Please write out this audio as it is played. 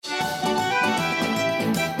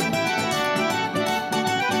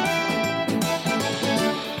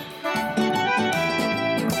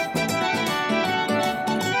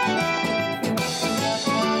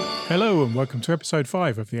and welcome to episode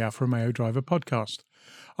 5 of the Alfa Romeo Driver Podcast.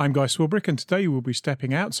 I'm Guy Swarbrick, and today we'll be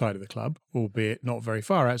stepping outside of the club, albeit not very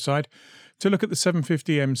far outside, to look at the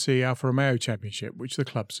 750MC Alfa Romeo Championship, which the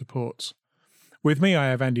club supports. With me I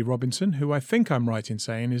have Andy Robinson, who I think I'm right in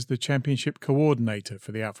saying is the championship coordinator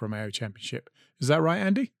for the Alfa Romeo Championship. Is that right,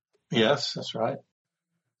 Andy? Yes, that's right.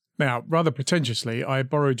 Now, rather pretentiously, I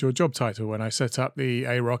borrowed your job title when I set up the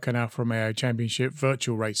AROC and Alfa Romeo Championship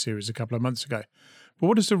virtual race series a couple of months ago. But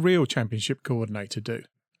what does the real championship coordinator do?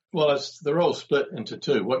 Well, they're all split into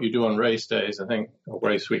two. What you do on race days, I think, or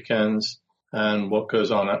race weekends, and what goes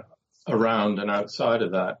on around and outside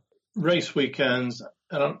of that. Race weekends,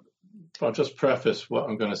 and I'll just preface what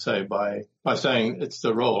I'm going to say by saying it's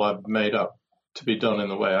the role I've made up to be done in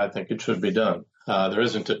the way I think it should be done. There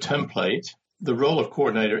isn't a template. The role of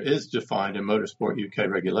coordinator is defined in Motorsport UK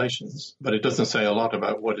regulations, but it doesn't say a lot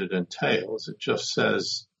about what it entails. It just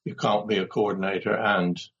says you can't be a coordinator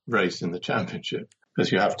and race in the championship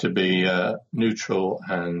because you have to be neutral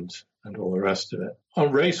and all the rest of it.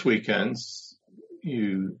 On race weekends,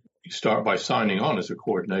 you start by signing on as a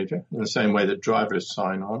coordinator in the same way that drivers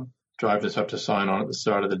sign on. Drivers have to sign on at the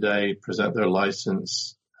start of the day, present their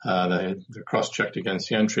license. They're cross-checked against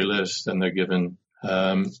the entry list, and they're given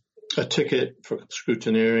a ticket for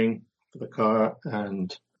scrutineering for the car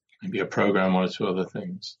and maybe a program, one or two other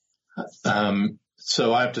things.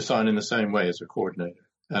 So I have to sign in the same way as a coordinator.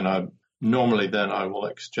 And normally then I will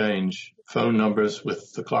exchange phone numbers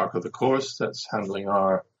with the clerk of the course that's handling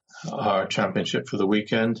our championship for the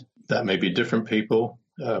weekend. That may be different people,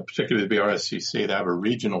 particularly with BRSCC. They have a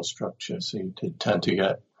regional structure, so you tend to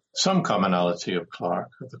get some commonality of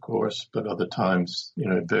clerk of the course, but other times,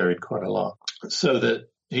 it varied quite a lot. So that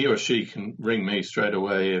he or she can ring me straight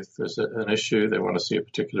away if there's an issue, they want to see a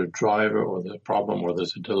particular driver or the problem or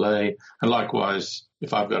there's a delay. And likewise,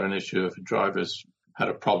 if I've got an issue, if a driver's had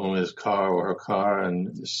a problem with his car or her car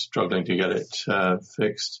and is struggling to get it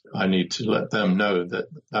fixed, I need to let them know that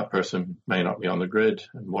that person may not be on the grid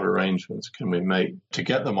and what arrangements can we make to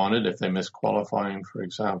get them on it if they miss qualifying, for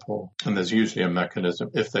example. And there's usually a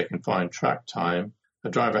mechanism. If they can find track time, a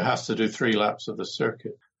driver has to do 3 laps of the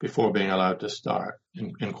circuit before being allowed to start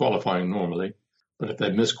in qualifying normally. But if they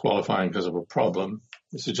miss qualifying because of a problem,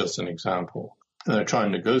 this is just an example, and they're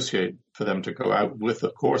trying to negotiate for them to go out with a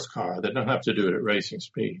course car, they don't have to do it at racing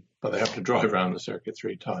speed, but they have to drive around the circuit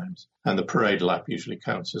 3 times. And the parade lap usually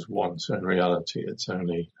counts as 1, so in reality it's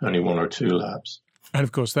only 1 or 2 laps. And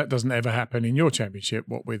of course that doesn't ever happen in your championship,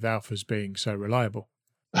 what with Alfas being so reliable.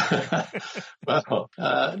 Well,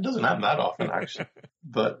 it doesn't happen that often, actually.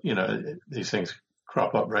 But, these things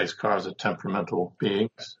crop up. Race cars are temperamental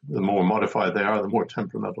beings. The more modified they are, the more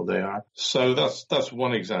temperamental they are. So that's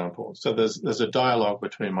one example. So there's a dialogue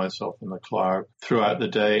between myself and the clerk throughout the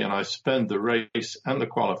day, and I spend the race and the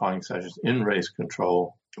qualifying sessions in race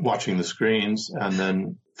control, watching the screens, and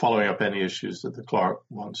then following up any issues that the clerk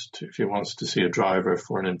wants to. If he wants to see a driver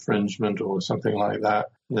for an infringement or something like that,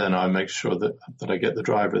 then I make sure that I get the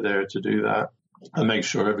driver there to do that. I make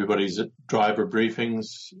sure everybody's at driver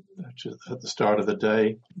briefings at the start of the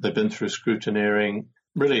day. They've been through scrutineering.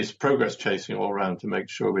 Really, it's progress chasing all around to make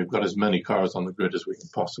sure we've got as many cars on the grid as we can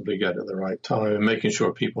possibly get at the right time, and making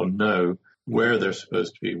sure people know where they're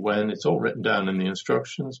supposed to be when. It's all written down in the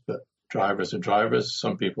instructions, but drivers are drivers.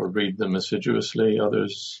 Some people read them assiduously.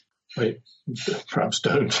 Others perhaps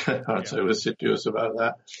don't. Aren't so assiduous about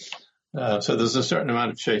that. So there's a certain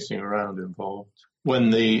amount of chasing around involved.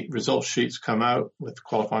 When the result sheets come out with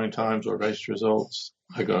qualifying times or race results,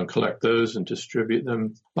 I go and collect those and distribute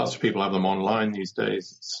them. Lots of people have them online these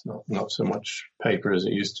days. It's not so much paper as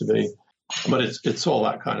it used to be. But it's all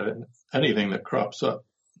that kind of anything that crops up,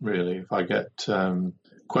 really. If I get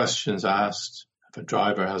questions asked, if a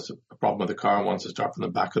driver has a problem with the car and wants to start from the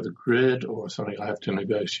back of the grid or something, I have to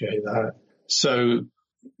negotiate that. So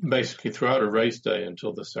basically throughout a race day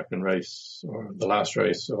until the second race or the last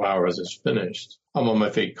race of ours is finished, I'm on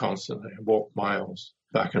my feet constantly. I walk miles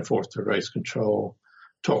back and forth to race control,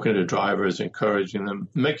 talking to drivers, encouraging them,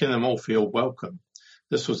 making them all feel welcome.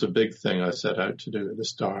 This was a big thing I set out to do at the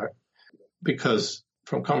start, because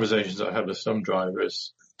from conversations I had with some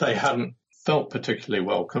drivers, they hadn't felt particularly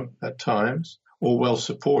welcome at times or well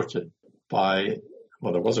supported by,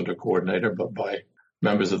 well, there wasn't a coordinator, but by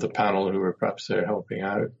members of the panel who were perhaps there helping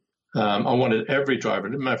out. I wanted every driver,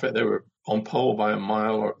 as a matter of fact, they were on pole by a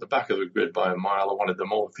mile or at the back of the grid by a mile. I wanted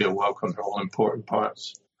them all to feel welcome. They're all important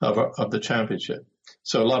parts of the championship.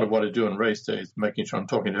 So a lot of what I do on race day is making sure I'm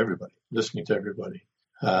talking to everybody, listening to everybody,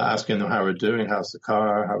 asking them how we're doing, how's the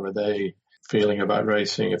car, how are they feeling about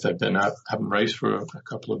racing, if they've been out, haven't raced for a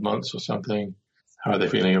couple of months or something, How are they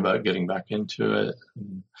feeling about getting back into it?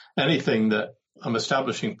 And anything that I'm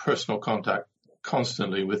establishing personal contact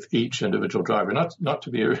constantly with each individual driver, not to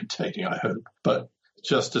be irritating, I hope, but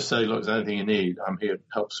just to say, look, is there anything you need? I'm here to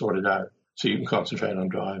help sort it out so you can concentrate on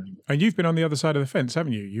driving. And you've been on the other side of the fence,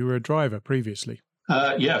 haven't you? You were a driver previously.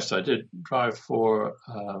 Yes, I did drive for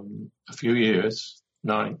a few years,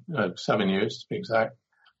 7 years to be exact.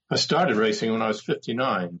 I started racing when I was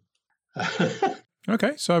 59.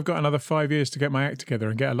 Okay, so I've got another 5 years to get my act together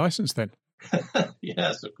and get a license then.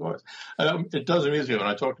 Yes, of course. It does amuse me when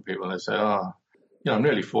I talk to people and they say, I'm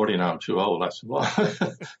nearly 40 now, I'm too old. I said, well,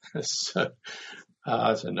 so,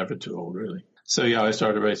 I said, never too old, really. So, yeah, I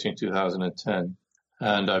started racing in 2010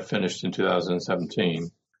 and I finished in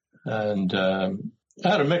 2017. And I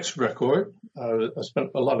had a mixed record. I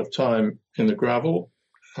spent a lot of time in the gravel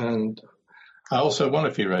and I also won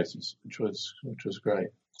a few races, which was great.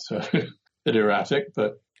 So, a bit erratic,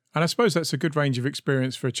 but... And I suppose that's a good range of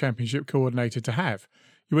experience for a championship coordinator to have.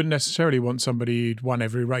 You wouldn't necessarily want somebody who'd won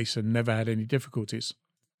every race and never had any difficulties.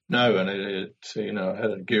 No, and I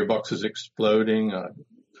had gearboxes exploding. I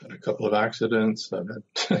had a couple of accidents. I've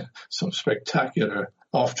had some spectacular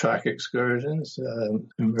off-track excursions,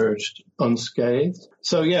 emerged unscathed.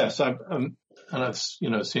 So yes, I've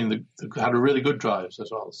seen had a really good drives as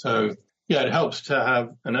well. So yeah, it helps to have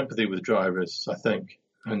an empathy with drivers, I think,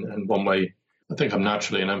 and one way. I think I'm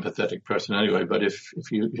naturally an empathetic person anyway, but if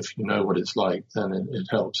you know what it's like, then it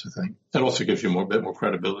helps, I think. It also gives you a bit more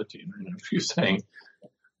credibility. If you're saying,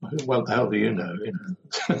 what the hell do you know?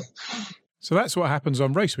 So that's what happens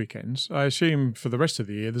on race weekends. I assume for the rest of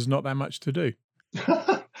the year, there's not that much to do.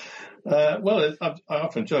 I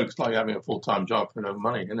often joke it's like having a full-time job for no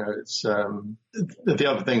money. It's the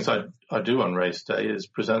other things I do on race day is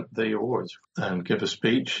present the awards and give a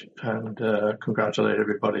speech and congratulate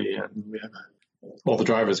everybody. And we have all the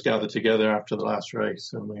drivers gather together after the last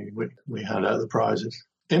race and we hand out the prizes.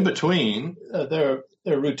 In between, there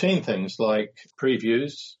are routine things like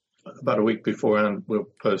previews. About a week beforehand,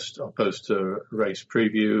 I'll post a race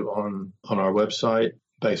preview on our website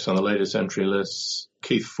based on the latest entry lists.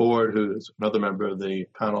 Keith Ford, who's another member of the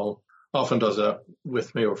panel, often does that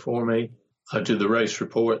with me or for me. I do the race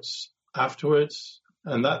reports afterwards,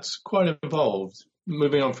 and that's quite involved.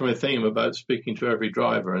 Moving on from a theme about speaking to every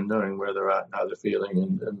driver and knowing where they're at and how they're feeling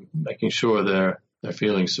and making sure they're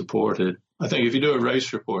feeling supported. I think if you do a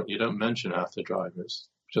race report and you don't mention half the drivers,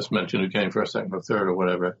 just mention who came first, second, or third or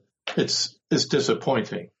whatever, it's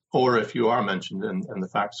disappointing. Or if you are mentioned and the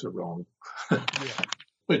facts are wrong,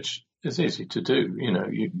 which is easy to do.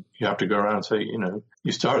 You have to go around and say,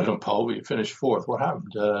 you started on pole, but you finished fourth. What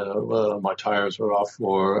happened? Well, my tires were off,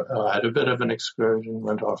 or I had a bit of an excursion,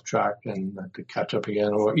 went off track and had to catch up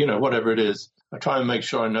again, or, whatever it is. I try and make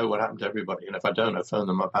sure I know what happened to everybody. And if I don't, I phone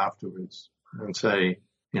them up afterwards and say,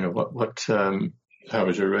 how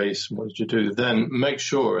was your race? What did you do? Then make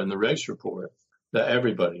sure in the race report that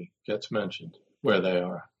everybody gets mentioned where they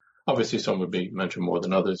are. Obviously, some would be mentioned more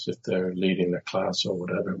than others if they're leading their class or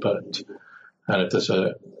whatever. And if there's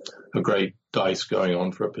a great dice going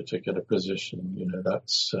on for a particular position,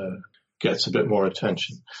 that's gets a bit more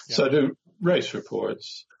attention. Yeah. So I do race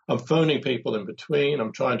reports. I'm phoning people in between.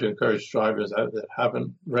 I'm trying to encourage drivers out that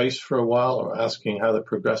haven't raced for a while or asking how they're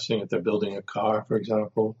progressing if they're building a car, for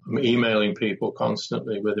example. I'm emailing people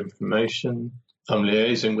constantly with information. I'm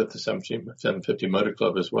liaising with the 750 Motor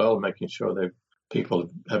Club as well, making sure people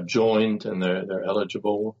have joined and they're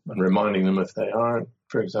eligible and reminding them if they aren't.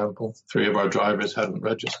 For example, 3 of our drivers hadn't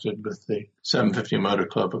registered with the 750 Motor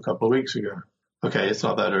Club a couple of weeks ago. Okay, it's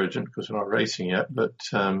not that urgent because we're not racing yet, but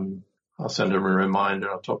I'll send them a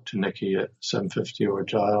reminder. I'll talk to Nikki at 750 or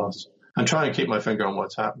Giles and try and keep my finger on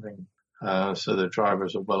what's happening so the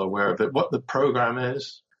drivers are well aware of it. What the program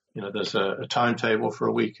is, there's a timetable for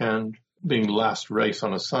a weekend. Being the last race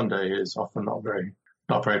on a Sunday is often not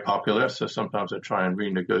very popular, so sometimes I try and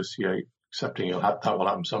renegotiate, accepting that will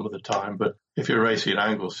happen some of the time. But if you're racing at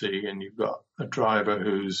Anglesey and you've got a driver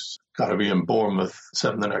who's got to be in Bournemouth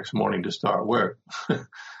 7 the next morning to start work,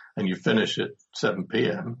 and you finish at 7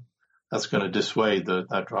 p.m., that's going to dissuade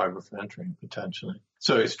that driver from entering potentially.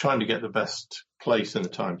 So it's trying to get the best place in the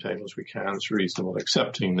timetable as we can. It's reasonable,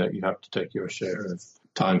 accepting that you have to take your share of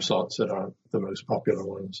time slots that aren't the most popular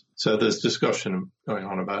ones. So there's discussion going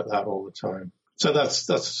on about that all the time. So that's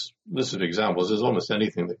this is examples. There's almost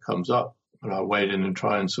anything that comes up, and I'll wade in and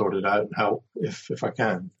try and sort it out and help if I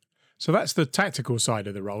can. So that's the tactical side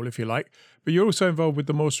of the role, if you like, but you're also involved with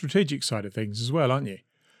the more strategic side of things as well, aren't you?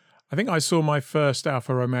 I think I saw my first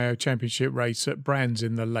Alfa Romeo championship race at Brands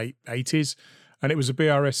in the late 80s, and it was a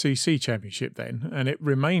BRSCC championship then, and it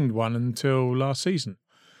remained one until last season.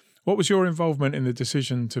 What was your involvement in the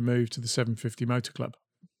decision to move to the 750 Motor Club?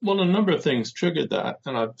 Well, a number of things triggered that,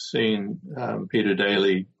 and I've seen Peter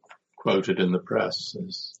Daly quoted in the press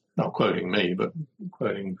as, not quoting me, but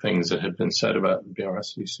quoting things that had been said about the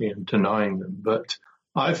BRSCC and denying them. But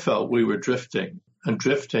I felt we were drifting.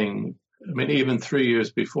 I mean, even 3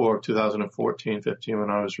 years before 2014, 15,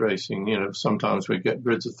 when I was racing, sometimes we get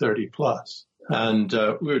grids of 30 plus. And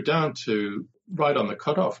we were down to right on the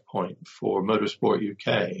cutoff point for Motorsport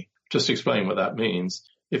UK. Just explain what that means.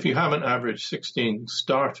 If you haven't averaged 16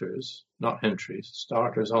 starters, not entries,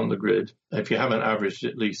 starters on the grid, if you haven't averaged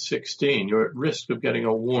at least 16, you're at risk of getting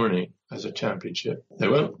a warning as a championship. They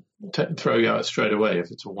won't throw you out straight away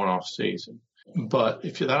if it's a one-off season. But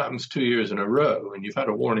if that happens 2 years in a row and you've had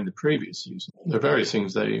a warning the previous season, there are various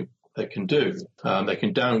things they can do. They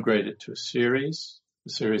can downgrade it to a series. A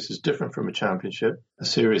series is different from a championship. A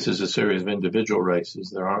series is a series of individual races.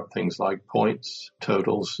 There aren't things like points,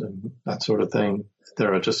 totals, and that sort of thing.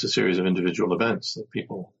 There are just a series of individual events that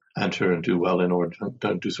people enter and do well in or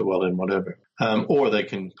don't do so well in, whatever. Or they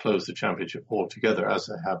can close the championship altogether, as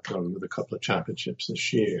they have done with a couple of championships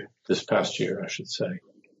this past year, I should say.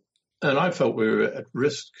 And I felt we were at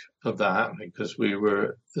risk of that happening because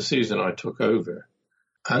the season I took over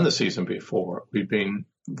and the season before, we'd been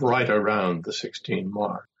right around the 16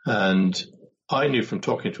 mark. And I knew from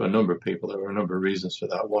talking to a number of people, there were a number of reasons for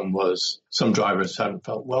that. One was some drivers hadn't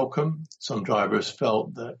felt welcome. Some drivers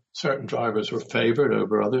felt that certain drivers were favored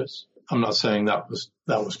over others. I'm not saying that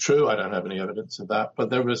was true. I don't have any evidence of that.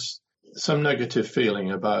 But there was some negative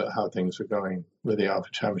feeling about how things were going with the Alfa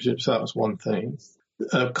Championship. So that was one thing.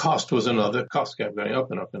 Cost was another. Costs kept going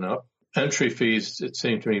up and up and up. Entry fees, it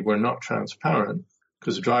seemed to me, were not transparent,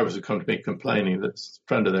 because the drivers had come to me complaining that a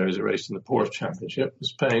friend of theirs who raced in the Porsche Championship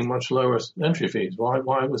was paying much lower entry fees. Why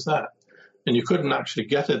was that? And you couldn't actually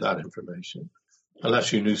get at that information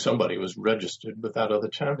unless you knew somebody was registered with that other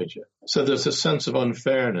championship. So there's a sense of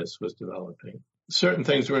unfairness was developing. Certain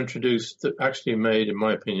things were introduced that actually in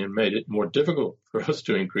my opinion, made it more difficult for us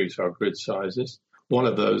to increase our grid sizes. One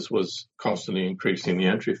of those was constantly increasing the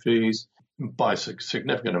entry fees by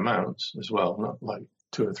significant amounts as well, not like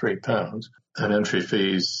 £2 or £3. And entry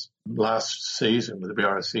fees last season with the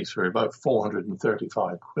BRSCC were about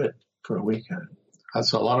 435 quid for a weekend.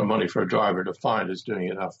 That's a lot of money for a driver to find who's doing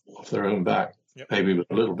it off their own back, maybe with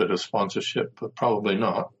a little bit of sponsorship, but probably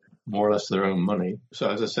not, more or less their own money. So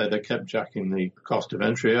as I said, they kept jacking the cost of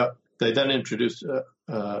entry up. They then introduced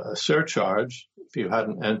a surcharge. If you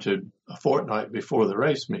hadn't entered a fortnight before the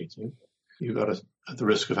race meeting, you got at the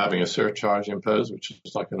risk of having a surcharge imposed, which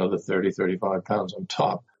is like another £30, £35 on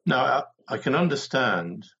top. Now, I can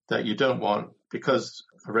understand that you don't want, because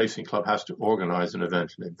a racing club has to organize an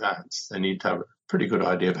event in advance, they need to have a pretty good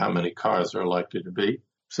idea of how many cars there are likely to be.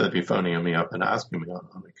 So they'd be phoning me up and asking me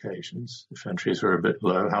on occasions if entries were a bit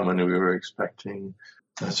low, how many we were expecting,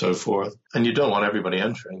 and so forth. And you don't want everybody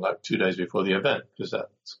entering like 2 days before the event, because that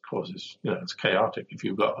causes, it's chaotic. If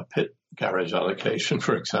you've got a pit garage allocation,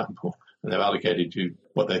 for example, and they've allocated you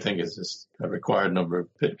what they think is a required number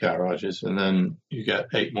of pit garages, and then you get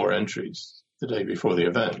 8 more entries the day before the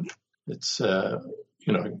event. It's, I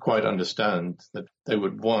can quite understand that they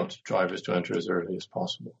would want drivers to enter as early as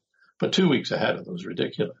possible. But 2 weeks ahead of them was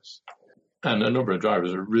ridiculous. And a number of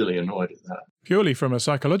drivers are really annoyed at that. Purely from a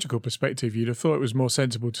psychological perspective, you'd have thought it was more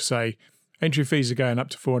sensible to say entry fees are going up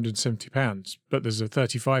to £470, but there's a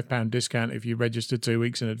 £35 discount if you register 2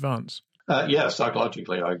 weeks in advance. Yes,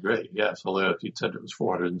 psychologically, I agree. Yes, although if you'd said it was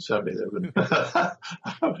 470, that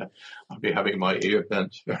would I'd be having my ear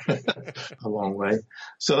bent a long way.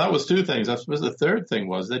 So that was 2 things. I suppose the third thing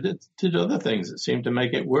was they did other things that seemed to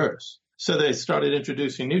make it worse. So they started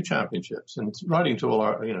introducing new championships and writing to all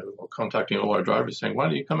our, contacting all our drivers saying, why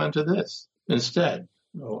don't you come into this instead?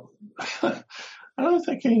 Well, and I'm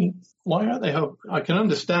thinking, why aren't they? I can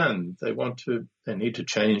understand they need to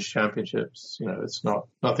change championships.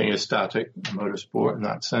 Nothing is static in motorsport in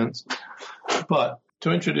that sense. But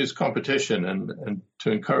to introduce competition and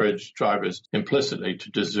to encourage drivers implicitly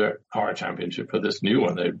to desert our championship for this new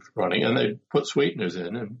one they're running, and they put sweeteners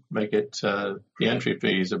in and make it the entry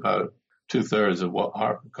fees about 2/3 of what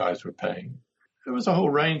our guys were paying. There was a whole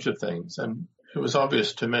range of things, and it was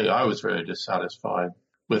obvious to me. I was very dissatisfied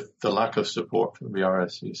with the lack of support from the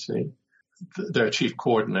BRSCC. Their chief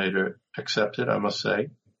coordinator accepted, I must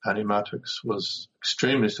say. Patty Mattox was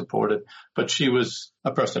extremely supportive, but she was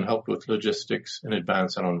a person helped with logistics in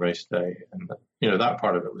advance and on race day. And, that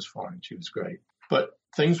part of it was fine. She was great. But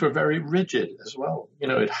things were very rigid as well.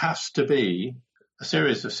 It has to be a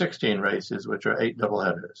series of 16 races, which are 8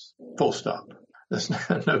 doubleheaders, full stop. There's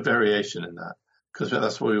no variation in that, because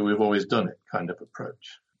that's the way we've always done it kind of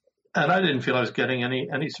approach. And I didn't feel I was getting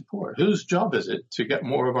any support. Whose job is it to get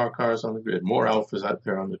more of our cars on the grid, more Alfas out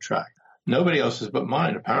there on the track? Nobody else's but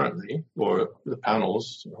mine, apparently, or the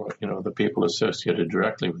panels, or, the people associated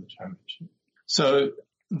directly with the championship. So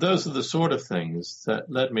those are the sort of things that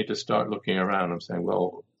led me to start looking around and saying,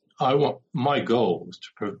 well, my goal was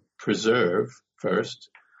to preserve first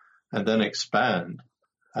and then expand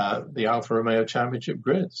the Alfa Romeo Championship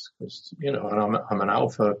grids. Because, and I'm an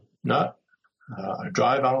Alfa nut. I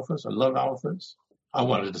drive Alfas. I love Alfas. I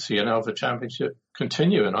wanted to see an Alfa Championship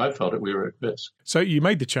continue, and I felt that we were at risk. So you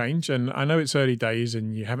made the change, and I know it's early days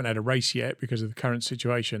and you haven't had a race yet because of the current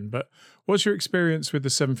situation, but what's your experience with the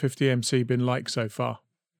 750MC been like so far?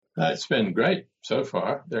 It's been great so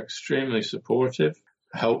far. They're extremely supportive,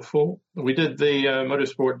 helpful. We did the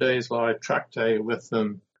Motorsport Days live track day with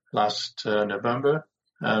them last November,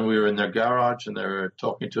 and we were in their garage and they were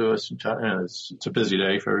talking to us. And it's a busy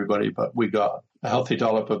day for everybody, but we got a healthy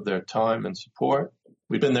dollop of their time and support.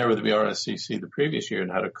 We'd been there with the BRSCC the previous year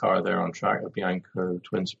and had a car there on track at Bianco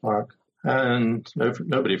Twin Spark, and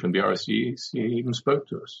nobody from BRSCC even spoke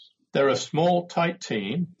to us. They're a small, tight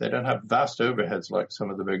team. They don't have vast overheads like some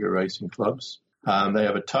of the bigger racing clubs. They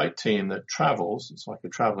have a tight team that travels. It's like a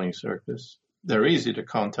traveling circus. They're easy to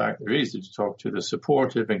contact. They're easy to talk to. They're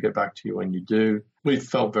supportive and get back to you when you do. We've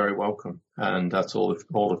felt very welcome, and that's all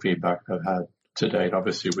the feedback I've had to date.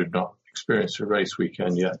 Obviously, we've not experienced a race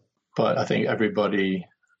weekend yet, but I think everybody,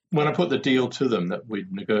 when I put the deal to them that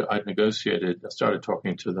I'd negotiated, I started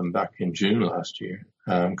talking to them back in June last year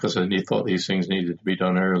because I thought these things needed to be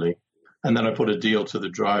done early. And then I put a deal to the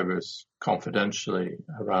drivers confidentially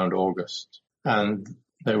around August. And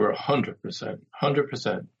they were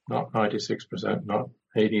 100%, not 96%, not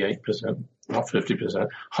 88%, not 50%,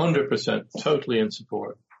 100% totally in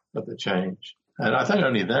support of the change. And I think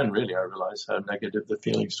only then, really, I realized how negative the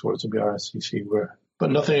feelings towards the BRSCC were.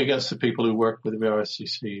 But nothing against the people who work with the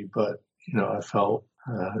BRSCC, but, I felt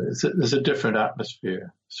there's a different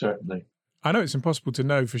atmosphere, certainly. I know it's impossible to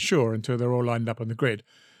know for sure until they're all lined up on the grid,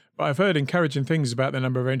 but I've heard encouraging things about the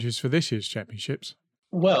number of entries for this year's championships.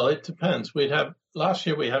 Well, it depends. Last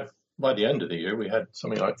year, by the end of the year, we had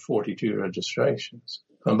something like 42 registrations,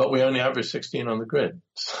 but we only averaged 16 on the grid.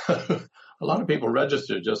 So a lot of people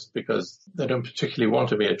register just because they don't particularly want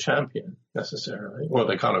to be a champion necessarily, or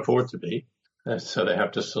they can't afford to be. So they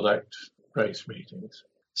have to select race meetings.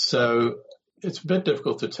 So it's a bit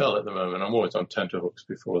difficult to tell at the moment. I'm always on tenterhooks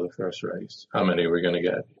before the first race, how many we're going to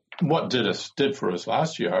get. What did for us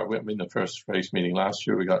last year, the first race meeting last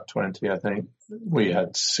year, we got 20, I think. We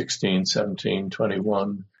had 16, 17,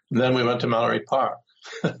 21. And then we went to Mallory Park.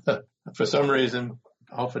 For some reason,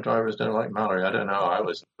 Alfa drivers don't like Mallory. I don't know how I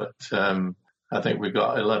was, but I think we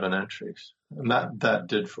got 11 entries. And that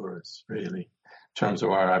did for us, really, in terms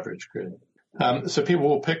of our average grid. So people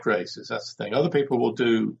will pick races. That's the thing. Other people will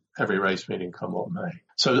do every race meeting come what may.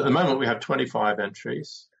 So at the moment we have 25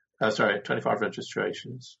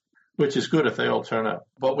 registrations, which is good if they all turn up.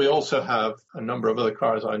 But we also have a number of other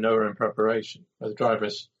cars I know are in preparation. The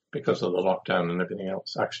drivers, because of the lockdown and everything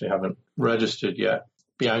else, actually haven't registered yet.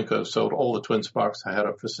 Bianco sold all the Twin Sparks I had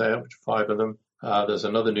up for sale, which are 5 of them. There's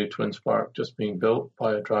another new Twin Spark just being built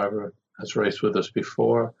by a driver that's raced with us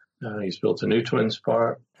before. He's built a new Twin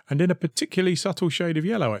Spark. And in a particularly subtle shade of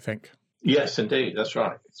yellow, I think. Yes, indeed. That's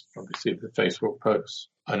right. It's probably see the Facebook posts.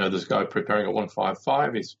 I know there's a guy preparing a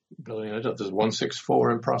 155. He's building it up. There's a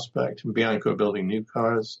 164 in prospect. And Bianco building new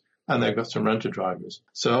cars. And they've got some renter drivers.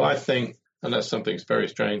 So I think, unless something very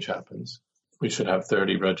strange happens, we should have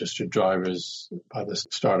 30 registered drivers by the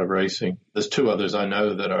start of racing. There's 2 others I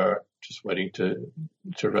know that are just waiting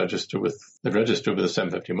to register they've registered with the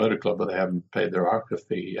 750 Motor Club, but they haven't paid their ARCA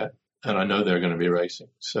fee yet. And I know they're going to be racing.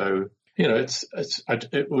 So,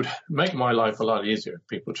 it would make my life a lot easier if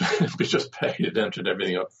people just paid and entered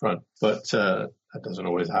everything up front. But that doesn't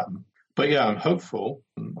always happen. But yeah, I'm hopeful,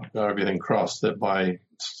 I've got everything crossed, that by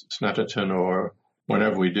Snetterton or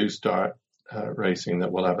whenever we do start racing,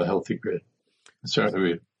 that we'll have a healthy grid. Certainly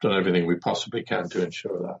we've done everything we possibly can to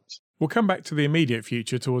ensure that. We'll come back to the immediate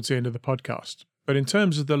future towards the end of the podcast. But in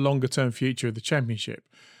terms of the longer-term future of the championship,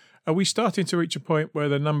 are we starting to reach a point where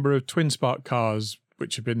the number of twin spark cars,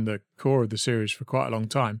 which have been the core of the series for quite a long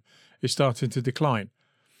time, is starting to decline?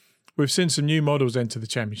 We've seen some new models enter the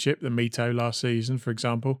championship, the Mito last season, for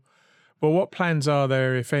example. But what plans are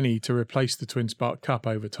there, if any, to replace the Twin Spark Cup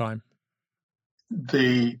over time?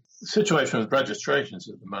 The situation with registrations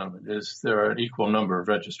at the moment is there are an equal number of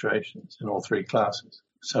registrations in all 3 classes.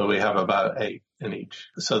 So we have about 8 in each.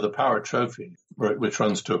 So the Power Trophy, which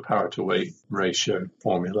runs to a power-to-weight ratio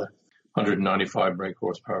formula, 195 brake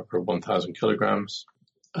horsepower per 1,000 kilograms,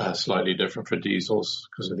 slightly different for diesels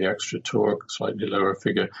because of the extra torque, slightly lower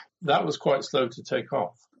figure. That was quite slow to take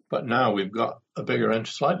off. But now we've got a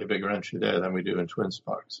slightly bigger entry there than we do in twin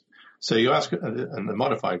sparks. So you ask, and the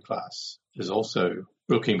modified class is also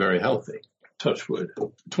looking very healthy. Touch wood.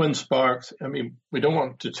 Twin sparks, I mean, we don't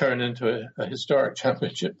want to turn into a historic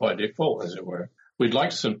championship by default, as it were. We'd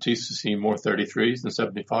like some teams to see more 33s and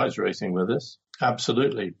 75s racing with us.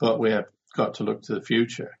 Absolutely. But we have got to look to the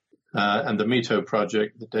future. And the Mito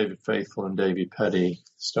project that David Faithful and Davey Petty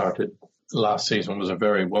started last season was a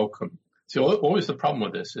very welcome. See, always the problem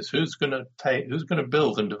with this is who's going to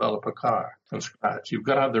build and develop a car from scratch. You've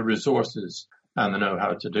got to have the resources and the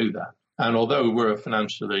know-how to do that. And although we're a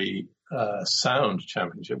financially sound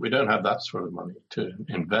championship, we don't have that sort of money to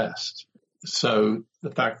invest. So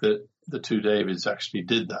the fact that the two Davids actually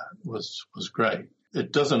did that was great.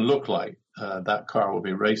 It doesn't look like that car will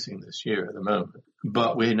be racing this year at the moment.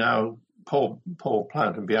 But we now, Paul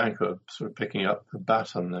Plant and Bianco sort of picking up the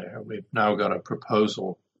baton there. We've now got a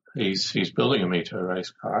proposal. He's building a Mito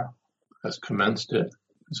race car, has commenced it.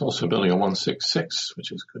 He's also building a 166,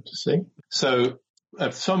 which is good to see. So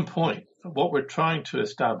at some point, what we're trying to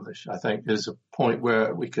establish, I think, is a point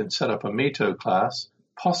where we can set up a Mito class,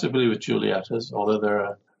 possibly with Giuliettas, although there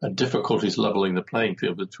are difficulties leveling the playing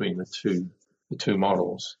field between the two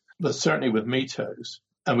models, but certainly with Mitos.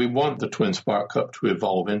 And we want the Twin Spark Cup to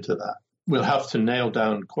evolve into that. We'll have to nail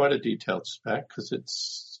down quite a detailed spec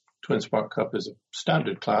because Twin Spark Cup is a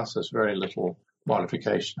standard class. There's very little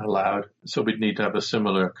modification allowed. So we'd need to have a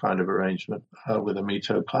similar kind of arrangement with a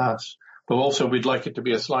Mito class. But also we'd like it to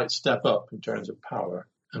be a slight step up in terms of power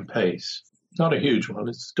and pace. Not a huge one.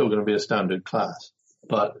 It's still going to be a standard class,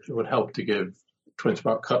 but it would help to give Twin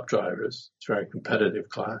Spark Cup drivers, it's a very competitive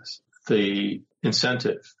class, the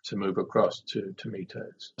incentive to move across to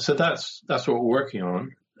Mitos. So that's what we're working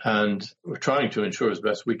on. And we're trying to ensure as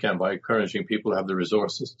best we can by encouraging people to have the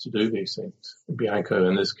resources to do these things. Bianco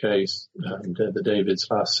in this case, and the Davids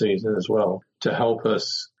last season as well, to help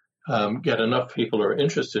us get enough people who are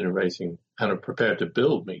interested in racing and are prepared to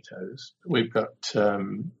build Mitos. We've got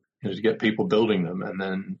to get people building them and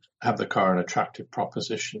then have the car an attractive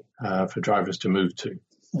proposition for drivers to move to,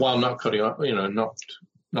 while not cutting up,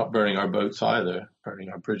 not burning our boats either, burning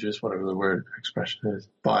our bridges, whatever the word expression is,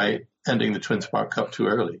 by ending the Twin Spark Cup too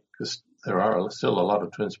early, because there are still a lot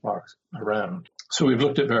of Twin Sparks around. So we've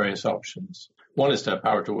looked at various options. One is to have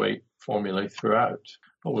power to weight formulae throughout,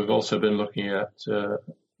 but we've also been looking at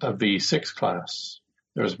a V6 class.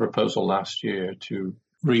 There was a proposal last year to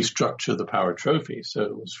restructure the power trophy, so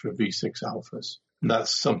it was for V6 Alphas. And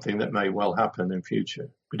that's something that may well happen in future.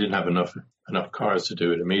 We didn't have enough cars to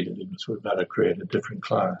do it immediately, so we've got to create a different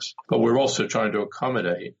class. But we're also trying to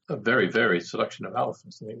accommodate a very varied selection of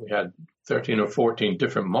Alphas. I think we had 13 or 14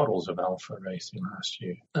 different models of Alpha racing last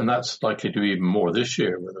year. And that's likely to be even more this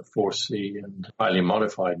year with a 4C and highly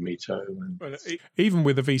modified Mito. Well, even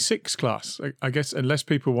with a V6 class, I guess, unless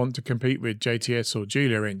people want to compete with JTS or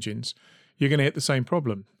Giulia engines, you're going to hit the same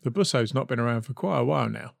problem. The Busso's not been around for quite a while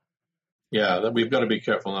now. Yeah, we've got to be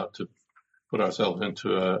careful not to put ourselves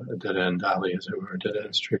into a dead-end alley, as it were, a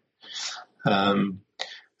dead-end street.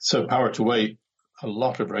 So power to weight, a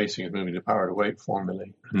lot of racing is moving to power to weight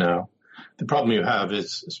formulae now. The problem you have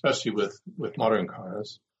is, especially with modern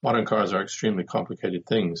cars are extremely complicated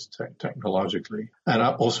things technologically, and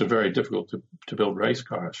also very difficult to build race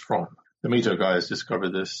cars from. The Mito guys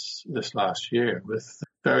discovered this last year with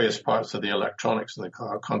various parts of the electronics in the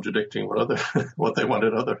car contradicting what they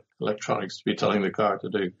wanted other electronics to be telling the car to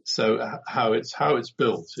do. So how it's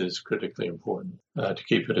built is critically important to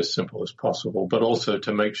keep it as simple as possible, but also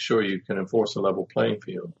to make sure you can enforce a level playing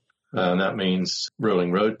field. And that means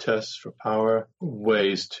rolling road tests for power,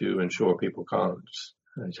 ways to ensure people can't,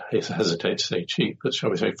 I hesitate to say cheat, but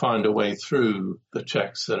shall we say find a way through the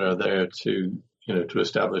checks that are there to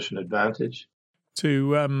establish an advantage. To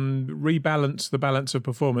rebalance the balance of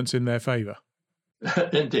performance in their favour.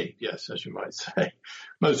 Indeed, yes, as you might say.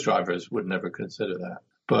 Most drivers would never consider that.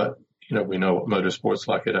 But, we know what motorsport's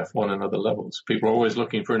like at F1 and other levels. People are always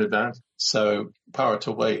looking for an advantage. So power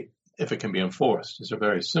to weight, if it can be enforced, is a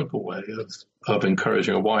very simple way of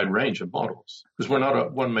encouraging a wide range of models. Because we're not a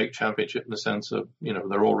one-make championship in the sense of,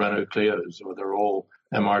 they're all Renault Clios or they're all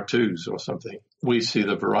MR2s or something. We see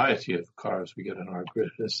the variety of cars we get in our grid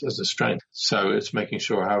as a strength. So it's making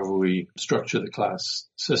sure however we structure the class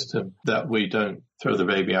system that we don't throw the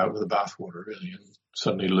baby out with the bathwater really and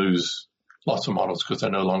suddenly lose lots of models because they're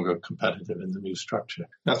no longer competitive in the new structure.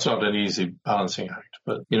 That's not an easy balancing act,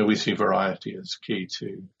 but we see variety as key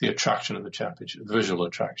to the attraction of the championship, the visual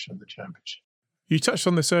attraction of the championship. You touched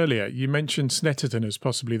on this earlier. You mentioned Snetterton as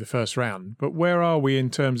possibly the first round, but where are we in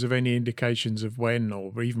terms of any indications of when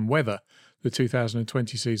or even whether the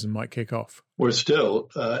 2020 season might kick off? We're still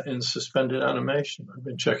in suspended animation. I've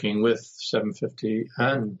been checking with 750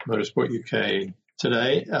 and Motorsport UK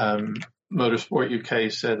today. Motorsport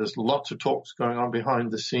UK said there's lots of talks going on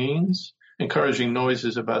behind the scenes, encouraging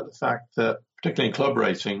noises about the fact that, particularly in club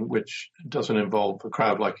racing, which doesn't involve a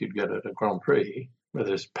crowd like you'd get at a Grand Prix, where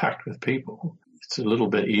it's packed with people, it's a little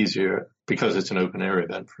bit easier because it's an open air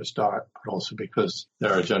event for a start, but also because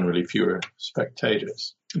there are generally fewer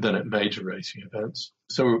spectators than at major racing events.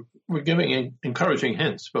 So we're giving encouraging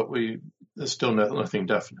hints, but there's still nothing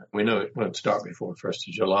definite. We know it won't start before the 1st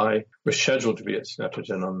of July. We're scheduled to be at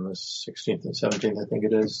Snetterton on the 16th and 17th, I think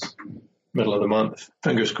it is, middle of the month.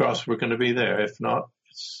 Fingers crossed we're going to be there. If not,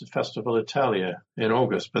 it's Festival Italia in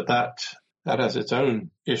August, but that has its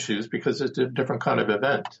own issues because it's a different kind of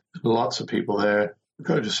event. Lots of people there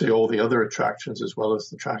go to see all the other attractions as well as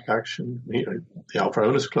the track action. The Alfa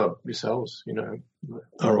Owners Club themselves,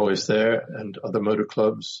 are always there, and other motor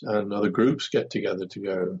clubs and other groups get together to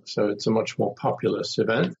go. So it's a much more populous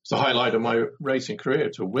event. It's the highlight of my racing career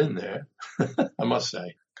to win there, I must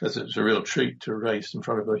say, because it's a real treat to race in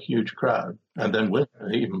front of a huge crowd and then win.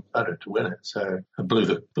 Even better to win it. So I blew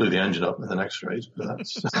the engine up in the next race, but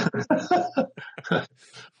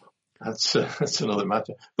that's another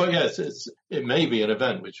matter. But yes, it may be an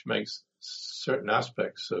event which makes certain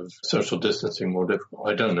aspects of social distancing more difficult.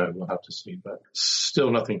 I don't know. We'll have to see, but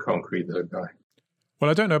still nothing concrete there, Guy. Well,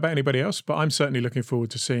 I don't know about anybody else, but I'm certainly looking forward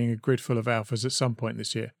to seeing a grid full of Alfas at some point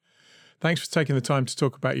this year. Thanks for taking the time to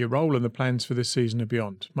talk about your role and the plans for this season and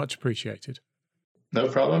beyond. Much appreciated. No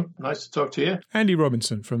problem. Nice to talk to you. Andy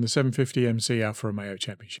Robinson from the 750MC Alfa Romeo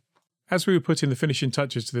Championship. As we were putting the finishing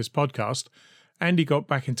touches to this podcast, Andy got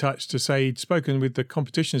back in touch to say he'd spoken with the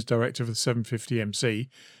competitions director of the 750MC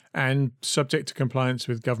and, subject to compliance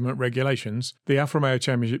with government regulations, the Alfa Romeo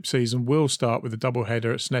Championship season will start with a double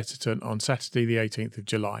header at Snetterton on Saturday the 18th of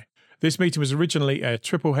July. This meeting was originally a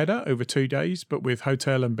triple header over 2 days, but with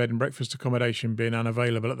hotel and bed and breakfast accommodation being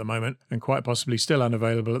unavailable at the moment, and quite possibly still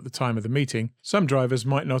unavailable at the time of the meeting, some drivers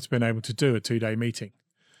might not have been able to do a 2-day meeting.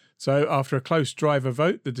 So after a close driver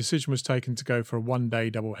vote, the decision was taken to go for a 1-day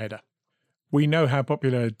double header. We know how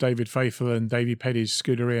popular David Faithfull and Davy Petty's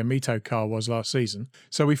Scuderia Mito car was last season,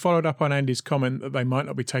 so we followed up on Andy's comment that they might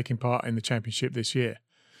not be taking part in the championship this year.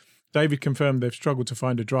 David confirmed they've struggled to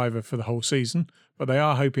find a driver for the whole season, but they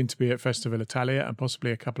are hoping to be at Festival Italia and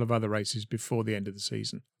possibly a couple of other races before the end of the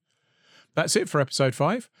season. That's it for episode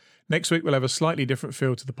 5. Next week we'll have a slightly different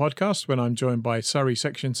feel to the podcast when I'm joined by Surrey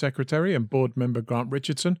Section Secretary and Board Member Grant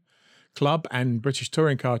Richardson, Club and British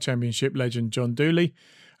Touring Car Championship legend John Dooley,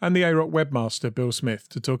 and the AROC webmaster Bill Smith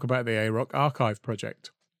to talk about the AROC Archive project.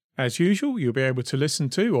 As usual, you'll be able to listen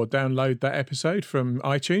to or download that episode from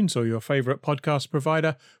iTunes or your favourite podcast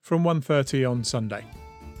provider from 1:30 on Sunday.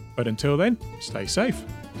 But until then, stay safe.